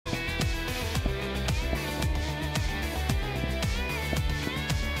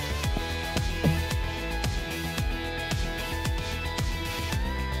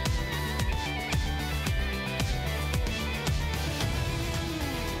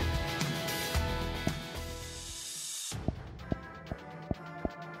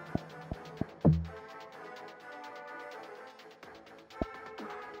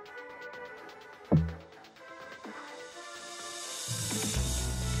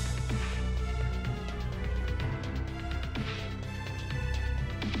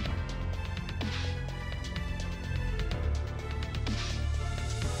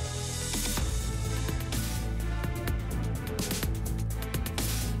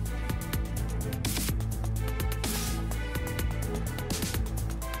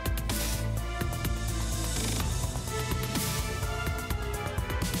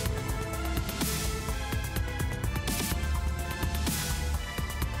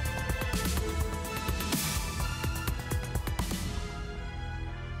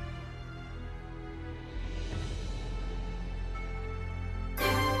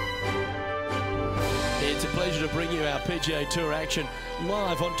pleasure to bring you our PGA Tour action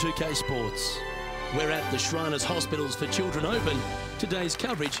live on 2K Sports. We're at the Shriners Hospitals for Children Open. Today's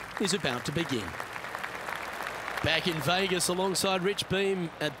coverage is about to begin. Back in Vegas alongside Rich Beam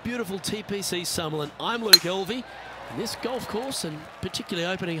at beautiful TPC Summerlin, I'm Luke Elvey. And this golf course, and particularly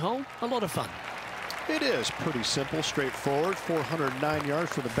opening hole, a lot of fun. It is pretty simple, straightforward. 409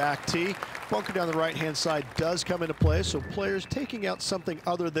 yards for the back tee. Bunker down the right-hand side does come into play, so players taking out something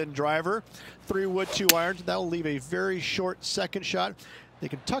other than driver. 3-wood, 2 irons. That will leave a very short second shot. They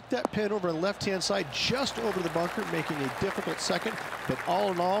can tuck that pin over on the left-hand side just over the bunker, making a difficult second. But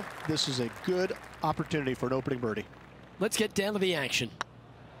all in all, this is a good opportunity for an opening birdie. Let's get down to the action.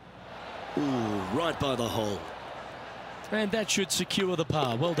 Ooh, right by the hole. And that should secure the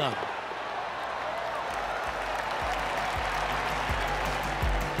par. Well done.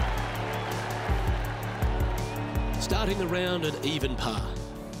 Starting the round at even par.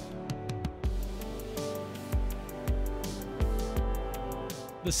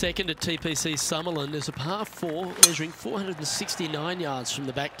 The second at TPC Summerlin is a par 4 measuring 469 yards from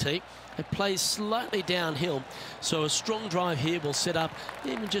the back tee. It plays slightly downhill, so a strong drive here will set up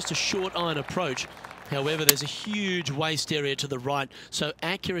even just a short iron approach. However, there's a huge waste area to the right, so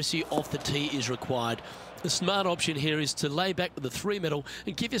accuracy off the tee is required. The smart option here is to lay back with the 3-metal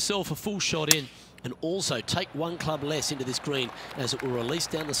and give yourself a full shot in, and also take one club less into this green as it will release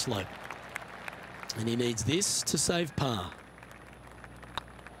down the slope. And he needs this to save par.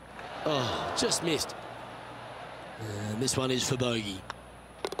 Oh, just missed. And this one is for bogey.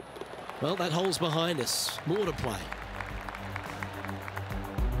 Well, that hole's behind us. More to play.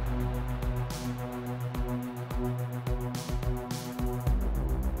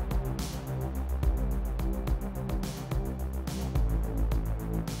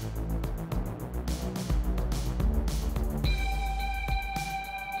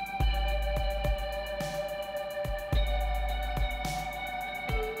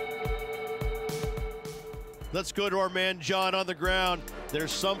 Let's go to our man John on the ground.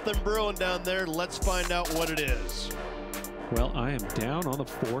 There's something brewing down there. Let's find out what it is. Well, I am down on the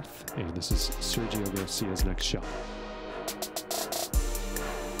 4th, and this is Sergio Garcia's next shot.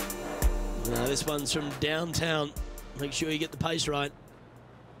 Now this one's from downtown. Make sure you get the pace right.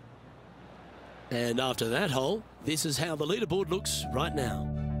 And after that hole, this is how the leaderboard looks right now.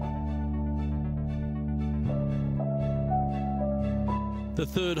 The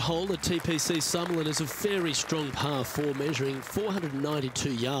third hole at TPC Summerlin is a very strong par 4 measuring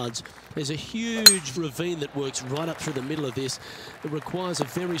 492 yards. There's a huge ravine that works right up through the middle of this. It requires a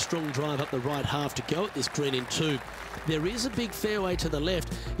very strong drive up the right half to go at this green in 2. There is a big fairway to the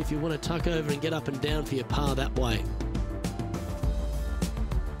left if you want to tuck over and get up and down for your par that way.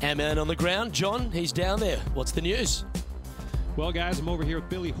 Our man on the ground, John, he's down there. What's the news? Well, guys, I'm over here with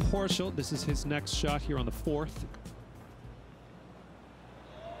Billy Horschel. This is his next shot here on the 4th.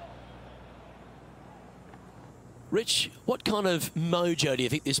 Rich, what kind of mojo do you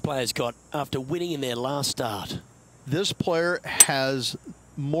think this player's got after winning in their last start? This player has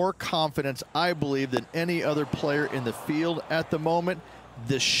more confidence, I believe, than any other player in the field at the moment.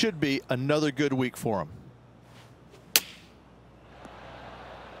 This should be another good week for him.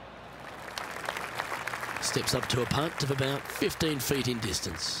 Steps up to a punt of about 15 feet in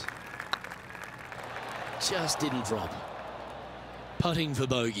distance. Just didn't drop. Putting for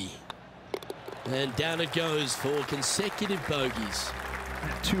bogey. And down it goes for consecutive bogeys.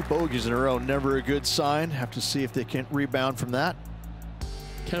 2 bogeys in a row, never a good sign. Have to see if they can rebound from that.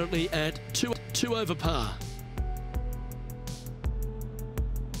 Currently at 2 over par.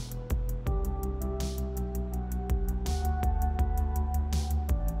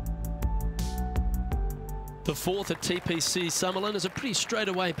 The 4th at TPC Summerlin is a pretty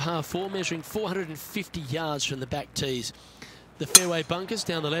straightaway par 4 measuring 450 yards from the back tees. The fairway bunkers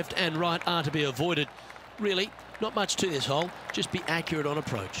down the left and right are to be avoided. Really, not much to this hole, just be accurate on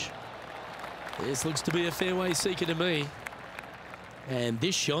approach. This looks to be a fairway seeker to me. And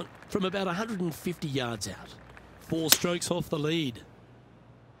this shot from about 150 yards out. 4 strokes off the lead.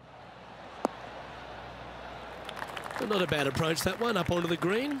 But not a bad approach, that one, up onto the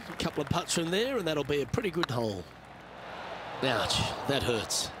green. A couple of putts from there, and that'll be a pretty good hole. Ouch, that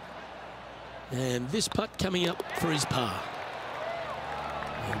hurts. And this putt coming up for his par.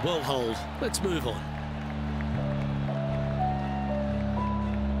 And well holed. Let's move on.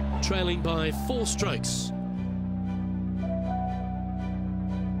 Trailing by 4 strokes.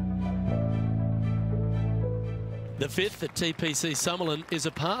 The 5th at TPC Summerlin is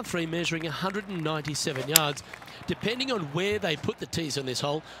a par 3 measuring 197 yards. Depending on where they put the tees on this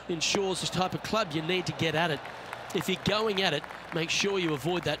hole ensures the type of club you need to get at it. If you're going at it, make sure you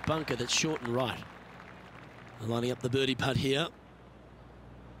avoid that bunker that's short and right. Lining up the birdie putt here.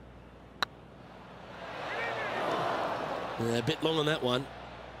 A bit long on that one.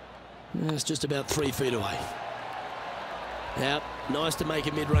 It's just about 3 feet away. Now, nice to make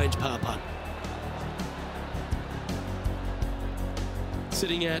a mid-range par putt.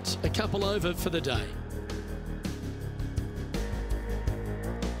 Sitting at a couple over for the day.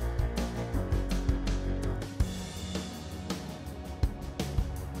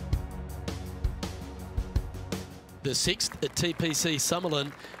 The 6th at TPC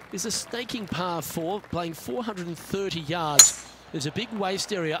Summerlin is a staking par 4, playing 430 yards. There's a big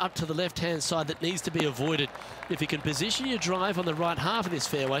waste area up to the left-hand side that needs to be avoided. If you can position your drive on the right half of this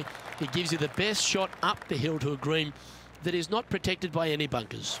fairway, it gives you the best shot up the hill to a green that is not protected by any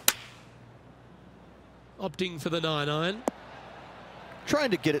bunkers. Opting for the 9-iron.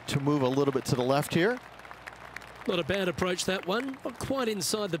 Trying to get it to move a little bit to the left here. Not a bad approach, that one. Not quite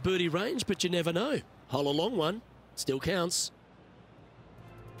inside the birdie range, but you never know. Hole a long one. Still counts.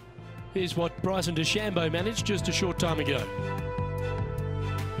 Here's what Bryson DeChambeau managed just a short time ago.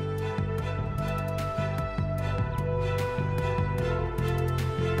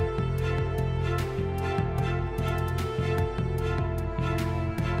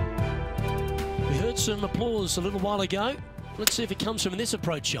 We heard some applause a little while ago. Let's see if it comes from this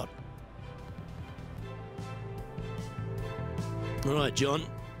approach shot. All right, John,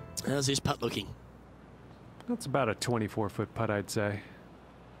 how's this putt looking? That's about a 24-foot putt, I'd say.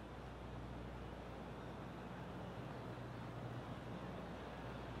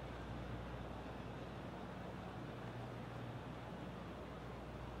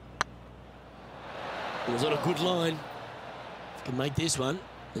 It was on a good line. If you can make this one,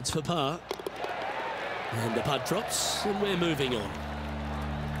 it's for par. And the putt drops, and we're moving on.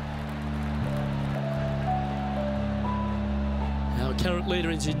 Our current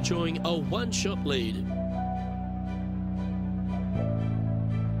leader is enjoying a one-shot lead.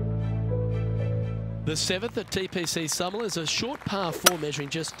 The 7th at TPC Summerlin is a short par 4 measuring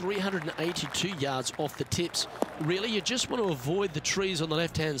just 382 yards off the tips. Really, you just want to avoid the trees on the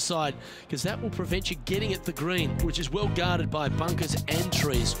left-hand side because that will prevent you getting at the green, which is well guarded by bunkers and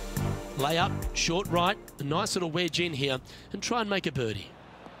trees. Lay up, short right, a nice little wedge in here, and try and make a birdie.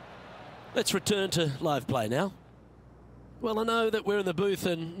 Let's return to live play now. Well, I know that we're in the booth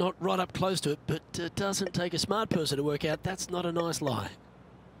and not right up close to it, but it doesn't take a smart person to work out that's not a nice lie.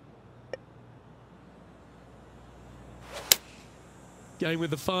 Going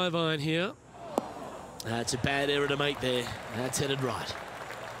with the 5-iron here. That's a bad error to make there. That's headed right.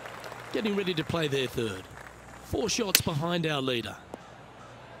 Getting ready to play their third. 4 shots behind our leader.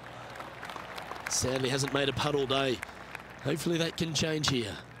 Sadly hasn't made a putt all day. Hopefully that can change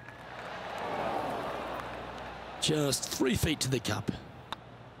here. Just 3 feet to the cup.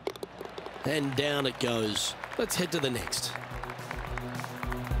 And down it goes. Let's head to the next.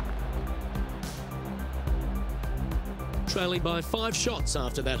 Trailing by 5 shots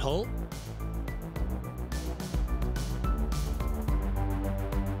after that hole.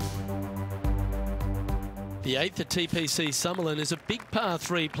 The 8th at TPC Summerlin is a big par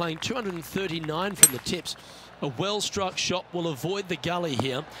 3 playing 239 from the tips. A well-struck shot will avoid the gully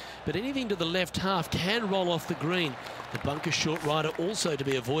here, but anything to the left half can roll off the green. The bunker short rider also to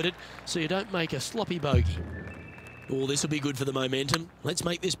be avoided, so you don't make a sloppy bogey. Oh, this will be good for the momentum. Let's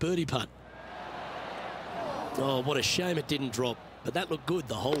make this birdie putt. Oh, what a shame it didn't drop, but that looked good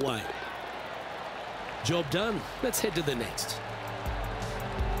the whole way. Job done. Let's head to the next.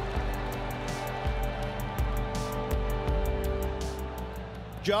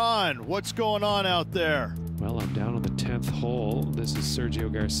 John, what's going on out there? Well, I'm down on the 10th hole. This is Sergio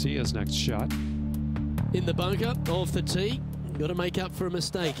Garcia's next shot. In the bunker, off the tee. Got to make up for a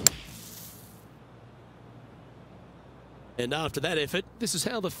mistake. And after that effort, this is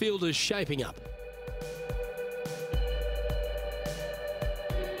how the field is shaping up.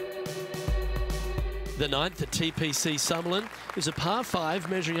 The 9th at TPC Summerlin is a par 5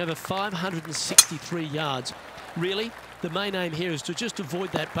 measuring over 563 yards. Really, the main aim here is to just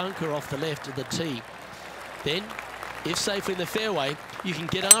avoid that bunker off the left of the tee. Then, if safely in the fairway, you can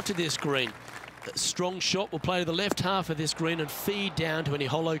get after this green. A strong shot will play to the left half of this green and feed down to any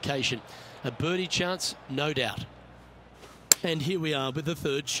hole location. A birdie chance, no doubt. And here we are with the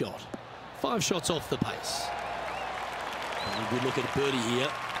 3rd shot. 5 shots off the pace. And a good look at birdie here.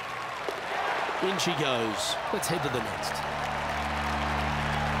 In she goes. Let's head to the next.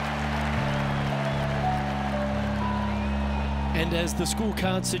 And as the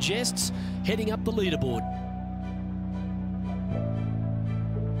scorecard suggests, heading up the leaderboard.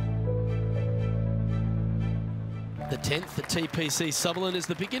 The 10th at TPC Sutherland is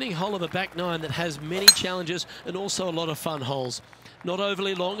the beginning hole of a back nine that has many challenges and also a lot of fun holes. Not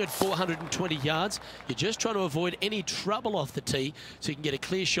overly long at 420 yards. You're just trying to avoid any trouble off the tee so you can get a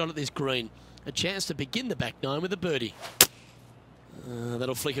clear shot at this green. A chance to begin the back nine with a birdie.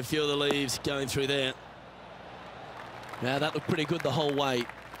 That'll flick a few of the leaves going through there. Now that looked pretty good the whole way.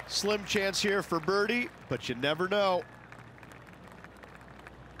 Slim chance here for birdie, but you never know.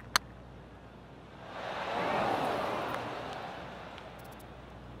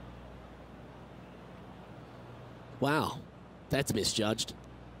 Wow, that's misjudged.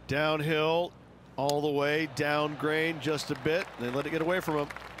 Downhill all the way, down grain just a bit. They let it get away from him.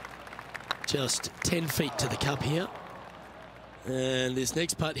 Just 10 feet to the cup here. And this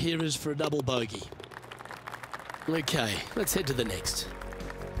next putt here is for a double bogey. Okay, let's head to the next.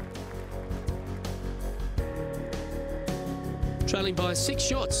 Trailing by 6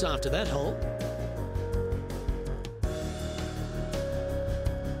 shots after that hole.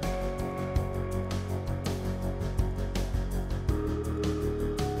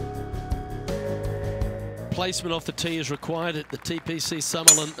 Placement off the tee is required at the TPC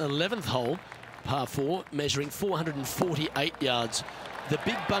Sutherland 11th hole, par 4, measuring 448 yards. The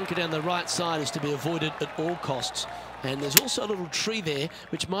big bunker down the right side is to be avoided at all costs. And there's also a little tree there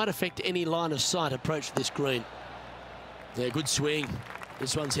which might affect any line of sight approach to this green. Yeah, good swing.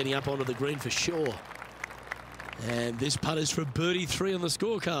 This one's heading up onto the green for sure. And this putt is for birdie 3 on the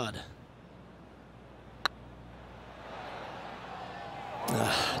scorecard.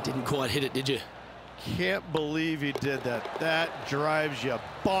 Didn't quite hit it, did you? Can't believe he did that. That drives you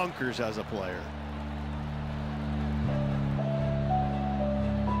bonkers as a player.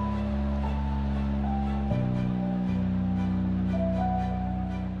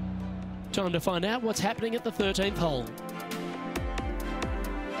 Time to find out what's happening at the 13th hole.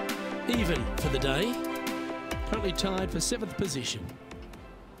 Even for the day. Currently tied for 7th position.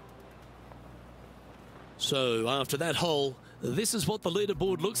 So after that hole, this is what the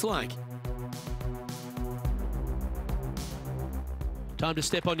leaderboard looks like. Time to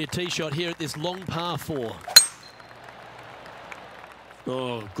step on your tee shot here at this long par 4.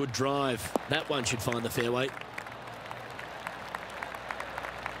 Oh, good drive. That one should find the fairway.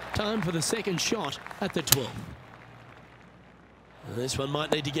 Time for the second shot at the 12th. This one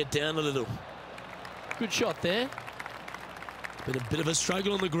might need to get down a little. Good shot there. It's been a bit of a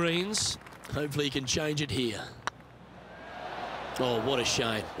struggle on the greens. Hopefully he can change it here. Oh, what a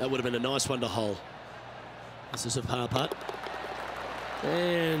shame. That would have been a nice one to hole. This is a par putt.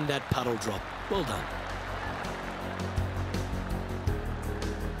 And that putt will drop. Well done.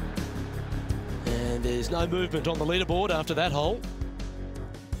 And there's no movement on the leaderboard after that hole.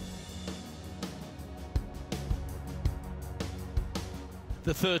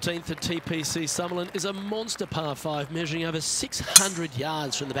 The 13th at TPC Sutherland is a monster par 5 measuring over 600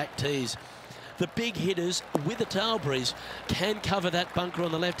 yards from the back tees. The big hitters with a tail breeze can cover that bunker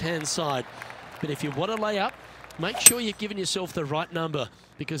on the left-hand side. But if you want to lay up, make sure you've given yourself the right number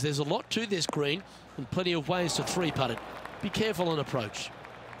because there's a lot to this green and plenty of ways to 3-putt it. Be careful on approach.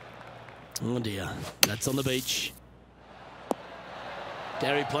 Oh dear, that's on the beach.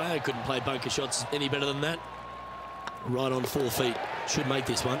 Gary Player couldn't play bunker shots any better than that. Right on 4 feet. Should make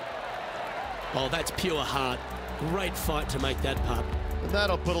this one. Oh, that's pure heart. Great fight to make that putt. And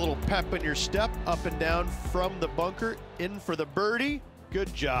that'll put a little pep in your step, up and down from the bunker, in for the birdie.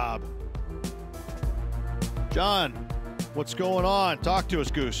 Good job. John, what's going on? Talk to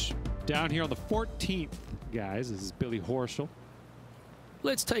us, Goose. Down here on the 14th, guys, this is Billy Horschel.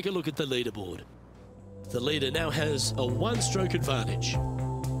 Let's take a look at the leaderboard. The leader now has a 1-stroke advantage.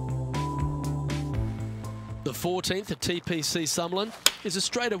 The 14th at TPC Sutherland is a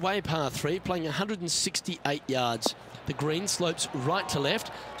straightaway par 3 playing 168 yards. The green slopes right to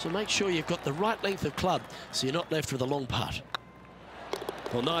left, so make sure you've got the right length of club so you're not left with a long putt.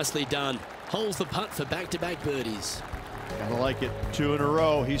 Well, nicely done. Holds the putt for back-to-back birdies. Gotta like it. 2 in a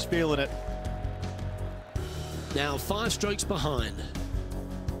row. He's feeling it. Now 5 strokes behind.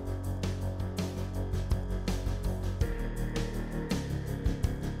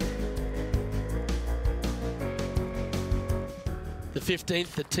 The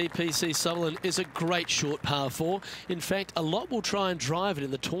 15th at TPC Sutherland is a great short par 4. In fact, a lot will try and drive it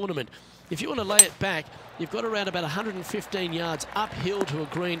in the tournament. If you want to lay it back, you've got around about 115 yards uphill to a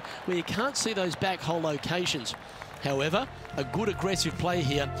green where you can't see those back hole locations. However, a good aggressive play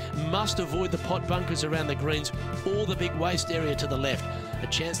here must avoid the pot bunkers around the greens or the big waste area to the left. A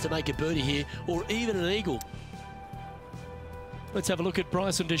chance to make a birdie here or even an eagle. Let's have a look at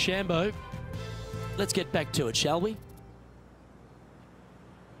Bryson DeChambeau. Let's get back to it, shall we?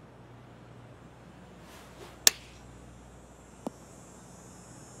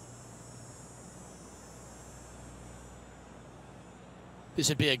 This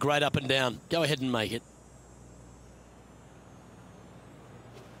would be a great up and down. Go ahead and make it.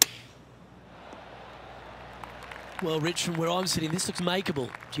 Well, Rich, from where I'm sitting, this looks makeable.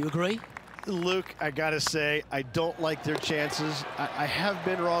 Do you agree? Luke, I gotta say, I don't like their chances. I have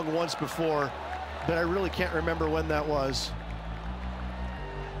been wrong once before, but I really can't remember when that was.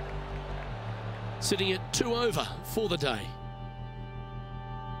 Sitting at 2 over for the day.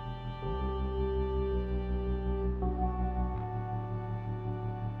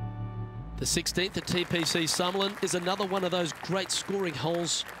 The 16th at TPC Summerlin is another one of those great scoring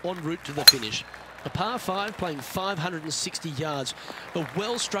holes en route to the finish. A par 5 playing 560 yards. A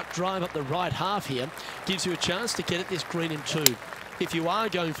well-struck drive up the right half here gives you a chance to get at this green in 2. If you are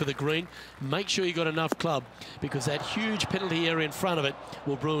going for the green, make sure you got enough club, because that huge penalty area in front of it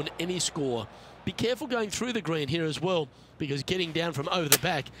will ruin any score. Be careful going through the green here as well, because getting down from over the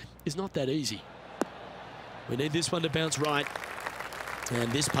back is not that easy. We need this one to bounce right,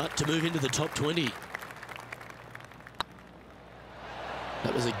 and this putt to move into the top 20.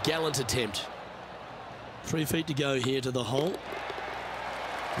 That was a gallant attempt. 3 feet to go here to the hole,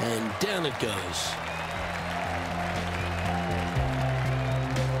 and down it goes.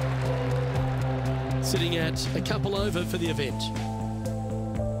 Sitting at a couple over for the event.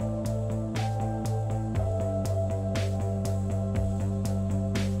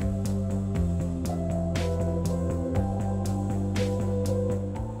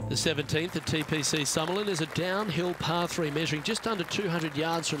 The 17th at TPC Summerlin is a downhill par 3 measuring just under 200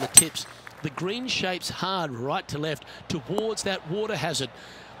 yards from the tips. The green shapes hard right to left towards that water hazard.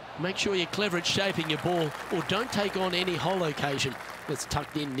 Make sure you're clever at shaping your ball, or don't take on any hole location that's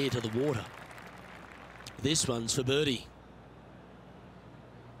tucked in near to the water. This one's for birdie.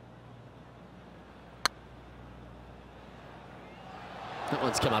 That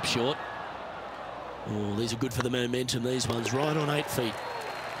one's come up short. Oh, these are good for the momentum, these ones, right on 8 feet.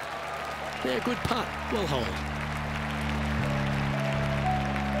 Yeah, good putt, well hold.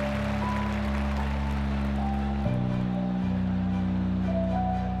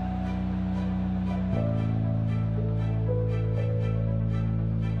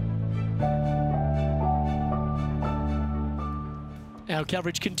 Our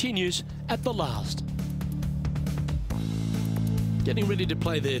coverage continues at the last. Getting ready to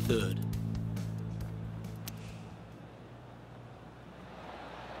play their third.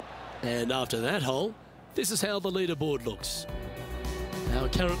 And after that hole, this is how the leaderboard looks. Our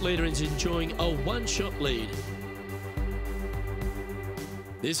current leader is enjoying a 1-shot lead.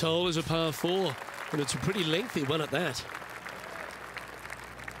 This hole is a par 4, and it's a pretty lengthy one at that.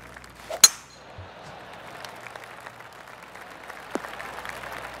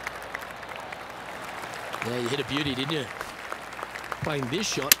 Yeah, you hit a beauty, didn't you? Playing this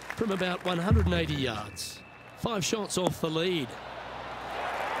shot from about 180 yards. 5 shots off the lead.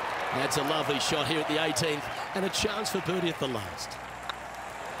 That's a lovely shot here at the 18th, and a chance for birdie at the last.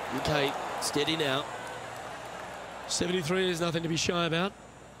 Okay, steady now. 73 is nothing to be shy about,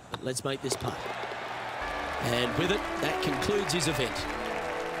 but let's make this putt. And with it, that concludes his event.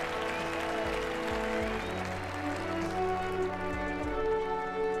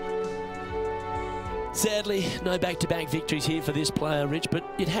 Sadly, no back-to-back victories here for this player, Rich, but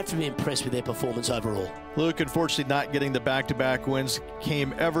you'd have to be impressed with their performance overall. Luke, unfortunately not getting the back-to-back wins.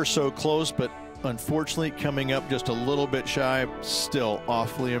 Came ever so close, but unfortunately coming up just a little bit shy. Still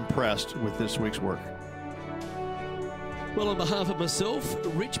awfully impressed with this week's work. Well, on behalf of myself,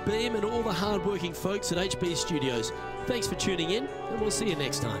 Rich Beam, and all the hard-working folks at HB Studios, thanks for tuning in, and we'll see you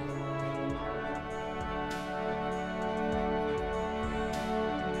next time.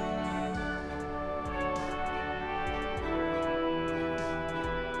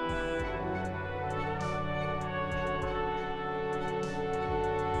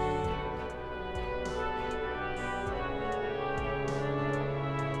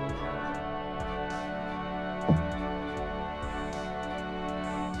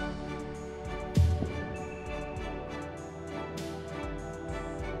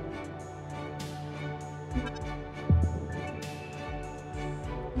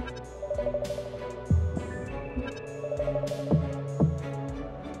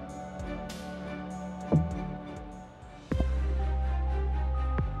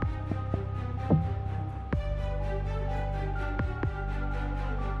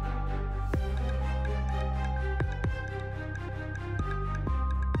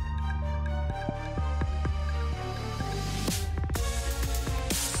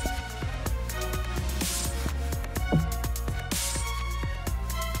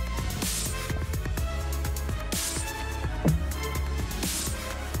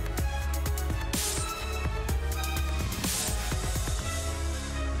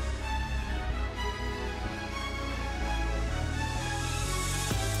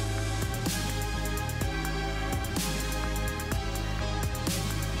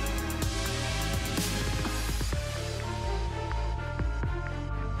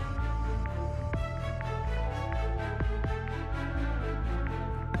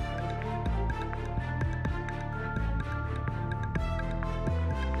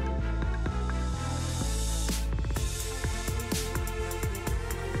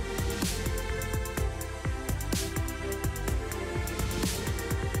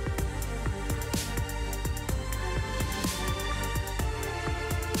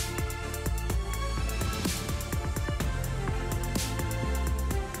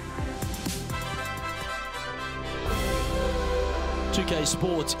 2K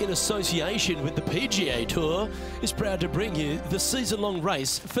Sports, in association with the PGA Tour, is proud to bring you the season-long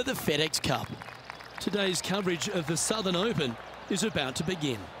race for the FedEx Cup. Today's coverage of the Southern Open is about to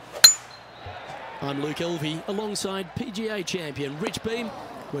begin. I'm Luke Elvey, alongside PGA champion Rich Beam.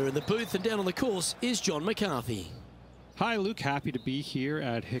 We're in the booth, and down on the course is John McCarthy. Hi, Luke. Happy to be here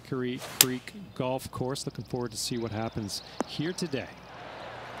at Hickory Creek Golf Course. Looking forward to see what happens here today.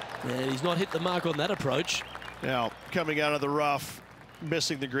 And he's not hit the mark on that approach. Now, coming out of the rough,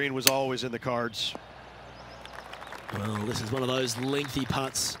 missing the green was always in the cards. Well, this is one of those lengthy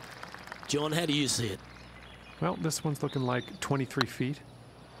putts. John, how do you see it? Well, this one's looking like 23 feet.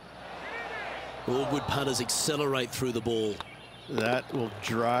 All good putters accelerate through the ball. That will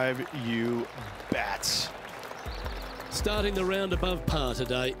drive you bats. Starting the round above par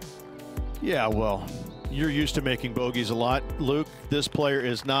today. Yeah, well, you're used to making bogeys a lot, Luke. This player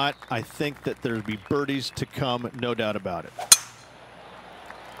is not. I think that there'll be birdies to come, no doubt about it.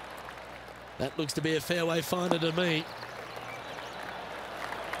 That looks to be a fairway finder to me.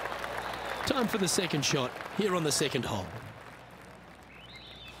 Time for the second shot here on the second hole.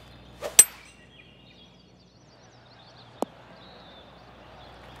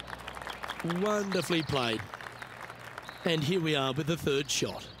 Wonderfully played. And here we are with the third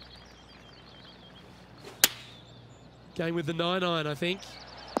shot. Going with the 9-iron, I think.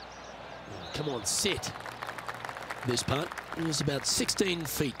 Come on, sit. This putt is about 16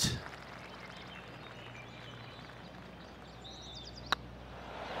 feet.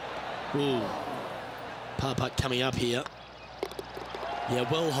 Ooh. Par putt coming up here. Yeah,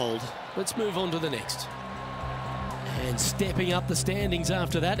 well hold. Let's move on to the next. And stepping up the standings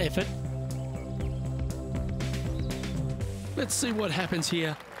after that effort. Let's see what happens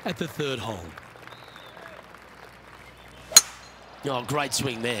here at the third hole. Oh, great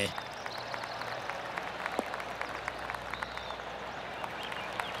swing there.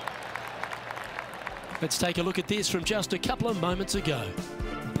 Let's take a look at this from just a couple of moments ago.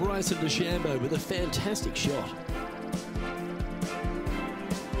 Bryson DeChambeau with a fantastic shot.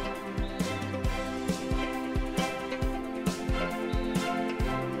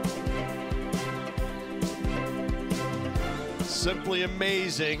 Simply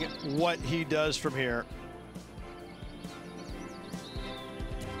amazing what he does from here.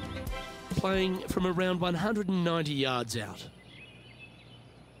 Playing from around 190 yards out.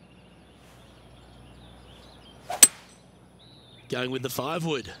 Going with the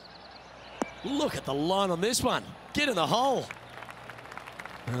 5-wood. Look at the line on this one. Get in the hole.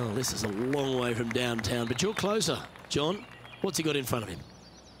 Well, this is a long way from downtown, but you're closer. John, what's he got in front of him?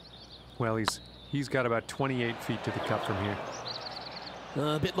 Well, he's got about 28 feet to the cup from here.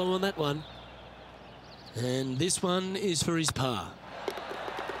 A bit long on that one. And this one is for his par.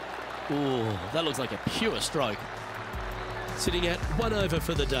 Oh, that looks like a pure stroke. Sitting at 1 over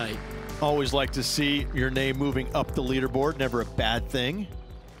for the day. Always like to see your name moving up the leaderboard. Never a bad thing.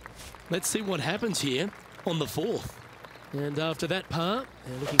 Let's see what happens here on the 4th. And after that par,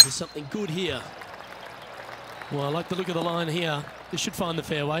 they're looking for something good here. Well, I like the look of the line here. This should find the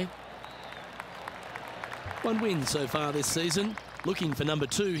fairway. 1 win so far this season. Looking for number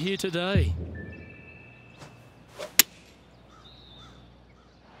 2 here today.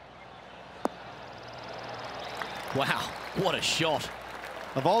 Wow, what a shot.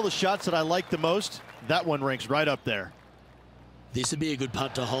 Of all the shots that I like the most, that one ranks right up there. This would be a good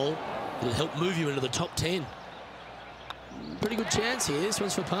putt to hole. It'll help move you into the top 10. Pretty good chance here. This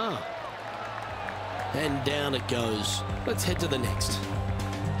one's for par. And down it goes. Let's head to the next.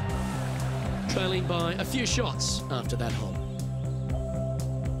 Trailing by a few shots after that hole.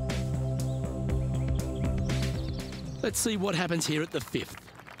 Let's see what happens here at the 5th.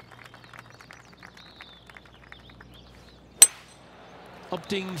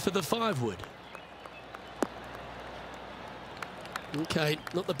 Opting for the 5-wood. Okay,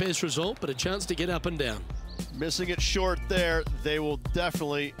 not the best result, but a chance to get up and down. Missing it short there, they will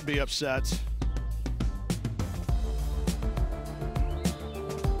definitely be upset.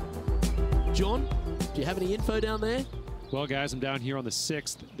 John, do you have any info down there? Well, guys, I'm down here on the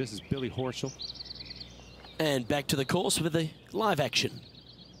 6th. This is Billy Horschel. And back to the course with the live action.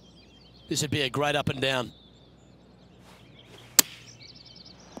 This would be a great up and down.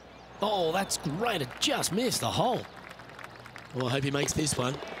 Oh, that's great. It just missed the hole. Well, I hope he makes this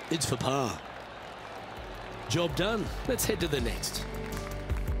one. It's for par. Job done. Let's head to the next.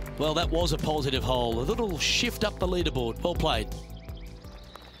 Well, that was a positive hole. A little shift up the leaderboard. Well played.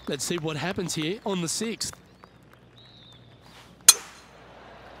 Let's see what happens here on the 6th.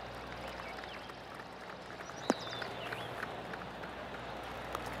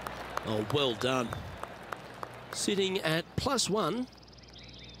 Oh, well done. sitting at +1.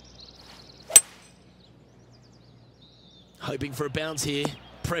 Hoping for a bounce here,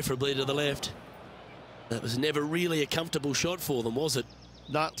 preferably to the left. That was never really a comfortable shot for them, was it?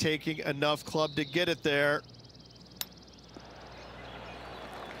 Not taking enough club to get it there.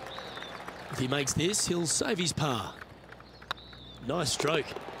 If he makes this, he'll save his par. Nice stroke.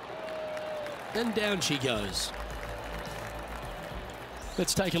 And down she goes.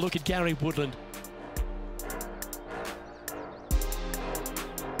 Let's take a look at Gary Woodland.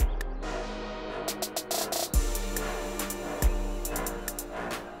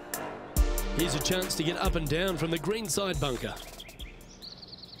 Here's a chance to get up and down from the greenside bunker.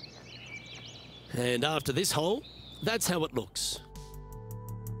 And after this hole, that's how it looks.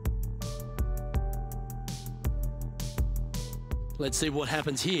 Let's see what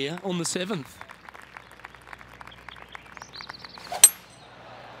happens here on the 7th.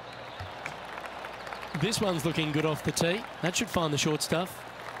 This one's looking good off the tee. That should find the short stuff.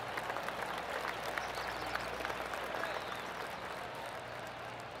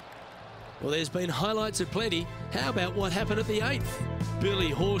 Well, there's been highlights aplenty. How about what happened at the 8th?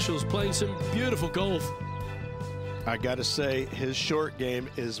 Billy Horschel's playing some beautiful golf. I gotta say, his short game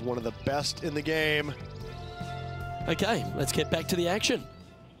is one of the best in the game. Okay, let's get back to the action.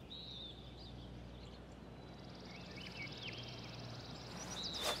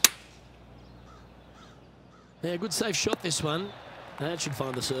 Yeah, good safe shot this one. That should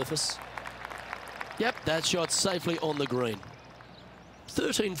find the surface. Yep, that shot's safely on the green.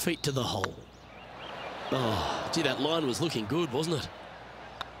 13 feet to the hole. Oh, gee, that line was looking good, wasn't it?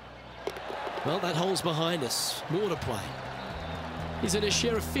 Well, that hole's behind us. More to play. He's in a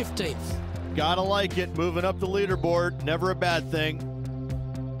share of 15th. Gotta like it, moving up the leaderboard, never a bad thing.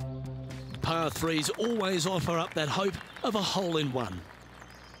 Par 3s always offer up that hope of a hole-in-one.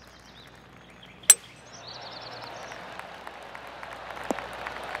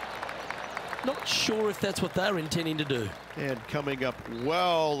 Not sure if that's what they're intending to do. And coming up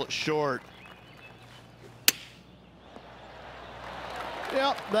well short.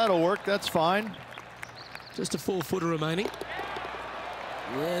 Yep, that'll work, that's fine. Just a 4-footer remaining.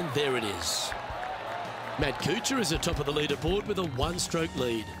 And there it is. Matt Kuchar is at top of the leaderboard with a 1-stroke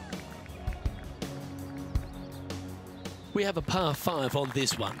lead. We have a par 5 on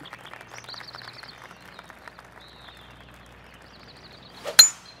this one.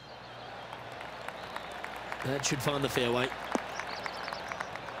 That should find the fairway.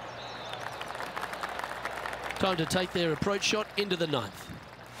 Time to take their approach shot into the 9th.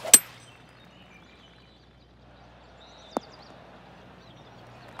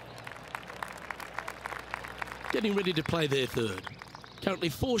 Getting ready to play their 3rd. Currently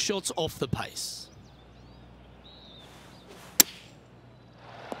 4 shots off the pace.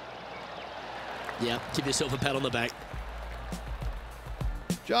 Yeah, give yourself a pat on the back.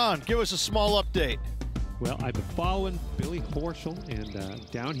 John, give us a small update. Well, I've been following Billy Horschel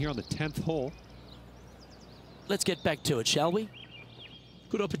and down here on the 10th hole. Let's get back to it, shall we?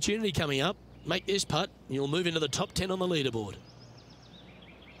 Good opportunity coming up. Make this putt, and you'll move into the top 10 on the leaderboard.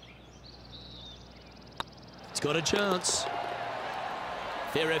 It's got a chance.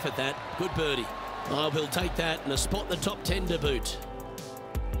 Fair effort, that. Good birdie. Oh, we'll take that and a spot in the top 10 to boot.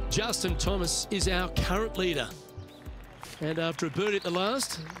 Justin Thomas is our current leader. And after a birdie at the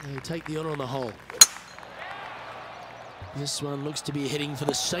last, they take the honour on the hole. This one looks to be heading for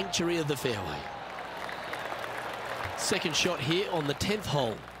the sanctuary of the fairway. Second shot here on the 10th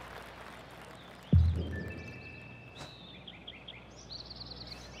hole.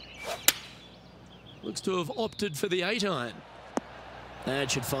 Looks to have opted for the 8-iron.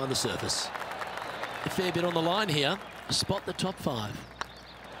 That should find the surface. A fair bit on the line here. Spot the top 5.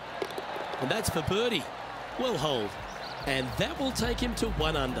 And that's for birdie. Well holed. And that will take him to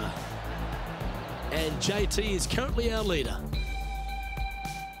 1 under. And JT is currently our leader.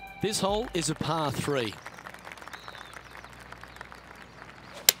 This hole is a par 3.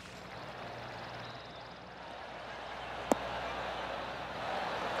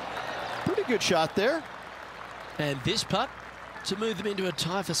 Pretty good shot there. And this putt to move them into a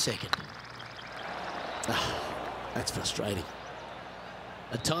tie for 2nd. That's frustrating.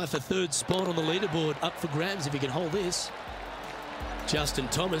 A tie for 3rd spot on the leaderboard up for grabs if he can hold this. Justin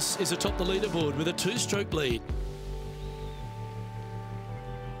Thomas is atop the leaderboard with a 2-stroke lead.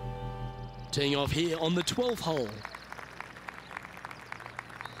 Teeing off here on the 12th hole.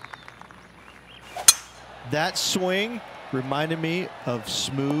 That swing reminded me of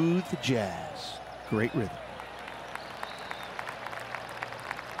smooth jazz. Great rhythm.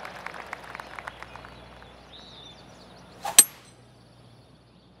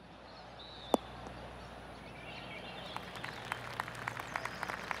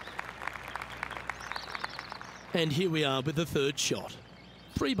 And here we are with the third shot.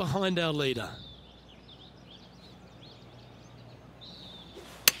 3 behind our leader.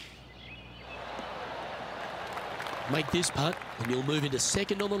 Make this putt and you'll move into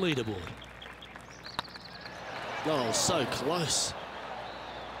second on the leaderboard. Oh, so close.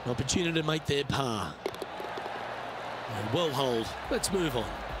 An opportunity to make their par. And well holed. Let's move on.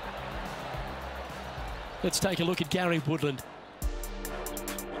 Let's take a look at Gary Woodland.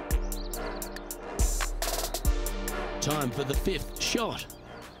 Time for the 5th shot.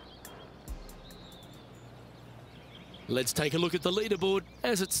 Let's take a look at the leaderboard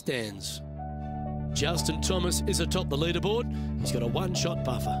as it stands. Justin Thomas is atop the leaderboard. He's got a 1-shot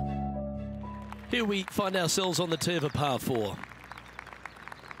buffer. Here we find ourselves on the tee of a par 4.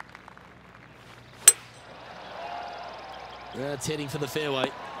 That's heading for the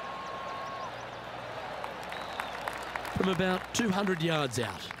fairway. From about 200 yards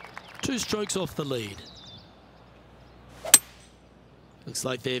out. 2 strokes off the lead. Looks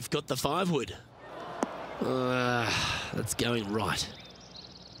like they've got the 5-wood. That's going right.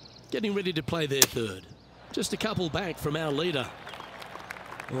 Getting ready to play their 3rd. Just a couple back from our leader.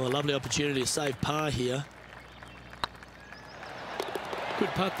 Oh, a lovely opportunity to save par here. Good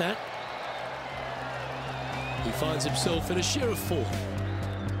putt that. He finds himself in a share of 4th.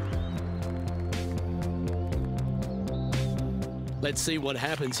 Let's see what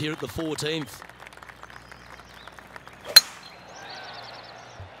happens here at the 14th.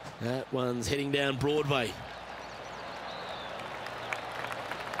 That one's heading down Broadway.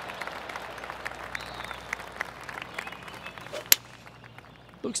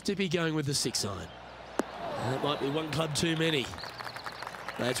 Looks to be going with the 6-iron. That might be 1 club too many.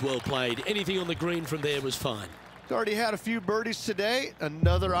 That's well played. Anything on the green from there was fine. Already had a few birdies today.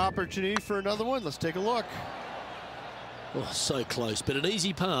 Another opportunity for another one. Let's take a look. Oh, so close, but an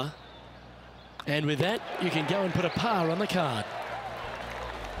easy par. And with that, you can go and put a par on the card.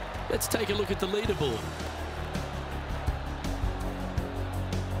 Let's take a look at the leaderboard.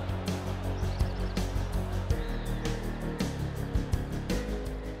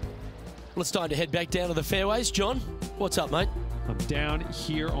 Well, it's time to head back down to the fairways. John, what's up, mate? I'm down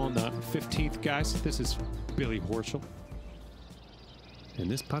here on the 15th, guys. This is Billy Horschel. And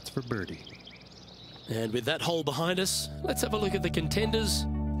this putt's for birdie. And with that hole behind us, let's have a look at the contenders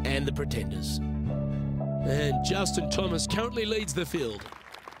and the pretenders. And Justin Thomas currently leads the field.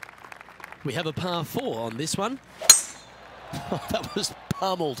 We have a par 4 on this one. Oh, that was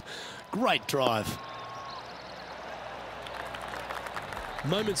pummeled. Great drive.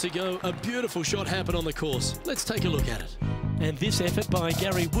 Moments ago, a beautiful shot happened on the course. Let's take a look at it. And this effort by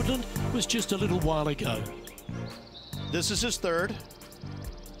Gary Woodland was just a little while ago. This is his 3rd.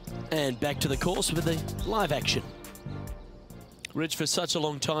 And back to the course with the live action. Rich, for such a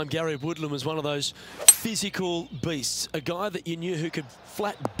long time, Gary Woodland was one of those physical beasts. A guy that you knew who could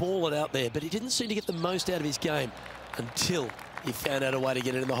flat ball it out there, but he didn't seem to get the most out of his game until he found out a way to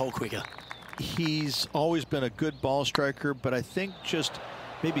get it in the hole quicker. He's always been a good ball striker, but I think just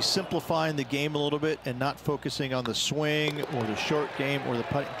maybe simplifying the game a little bit and not focusing on the swing or the short game or the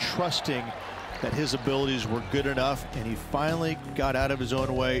putt, trusting that his abilities were good enough, and he finally got out of his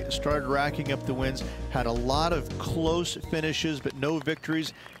own way, started racking up the wins, had a lot of close finishes but no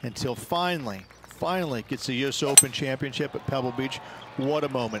victories until finally gets the US Open Championship at Pebble Beach. What a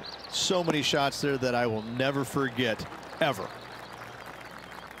moment. So many shots there that I will never forget, ever.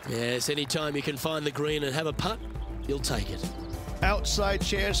 Yes, anytime you can find the green and have a putt, you'll take it. Outside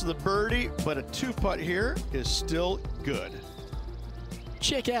chance of the birdie, but a 2-putt here is still good.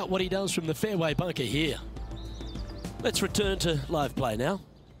 Check out what he does from the fairway bunker here. Let's return to live play now.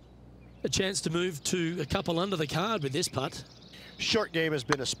 A chance to move to a couple under the card with this putt. Short game has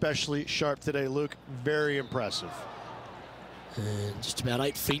been especially sharp today, Luke. Very impressive. And just about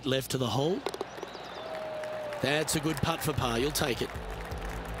 8 feet left to the hole. That's a good putt for par. You'll take it.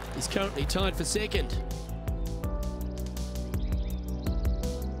 He's currently tied for 2nd.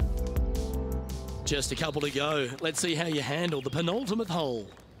 Just a couple to go. Let's see how you handle the penultimate hole.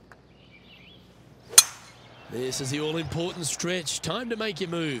 This is the all-important stretch. Time to make your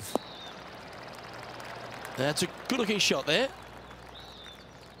move. That's a good-looking shot there.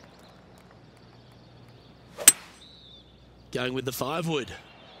 Going with the 5-wood.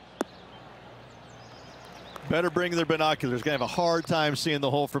 Better bring their binoculars. Gonna have a hard time seeing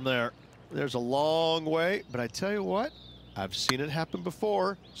the hole from there. There's a long way, but I tell you what, I've seen it happen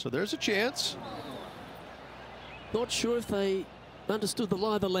before, so there's a chance. Not sure if they understood the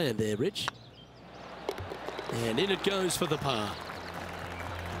lie of the land there, Rich. And in it goes for the par.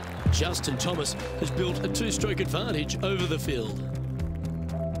 Justin Thomas has built a 2-stroke advantage over the field.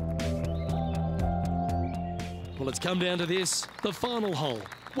 Well, it's come down to this, the final hole.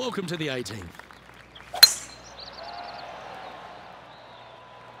 Welcome to the 18th.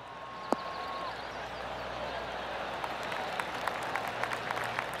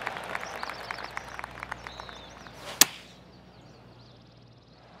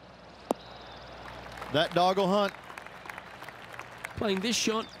 That dog will hunt. Playing this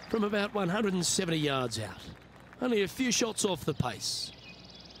shot from about 170 yards out. Only a few shots off the pace.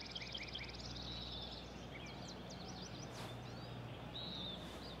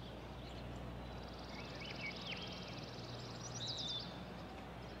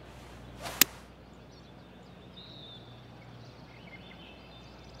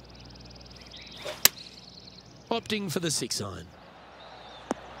 Opting for the 6-iron.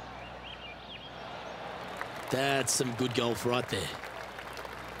 That's some good golf right there.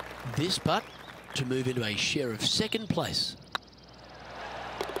 This putt to move into a share of second place.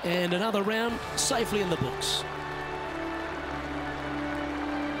 And another round safely in the books.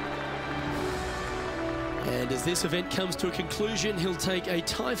 And as this event comes to a conclusion, he'll take a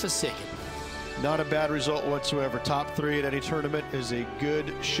tie for second. Not a bad result whatsoever. Top 3 at any tournament is a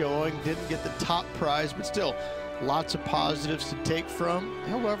good showing. Didn't get the top prize, but still lots of positives to take from.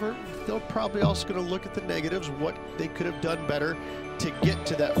 However, they're probably also going to look at the negatives, what they could have done better to get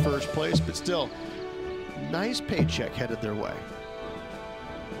to that first place, but still, nice paycheck headed their way.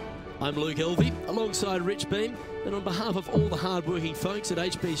 I'm Luke Elvey, alongside Rich Beam, and on behalf of all the hard-working folks at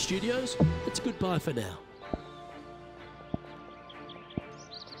HB Studios, it's goodbye for now.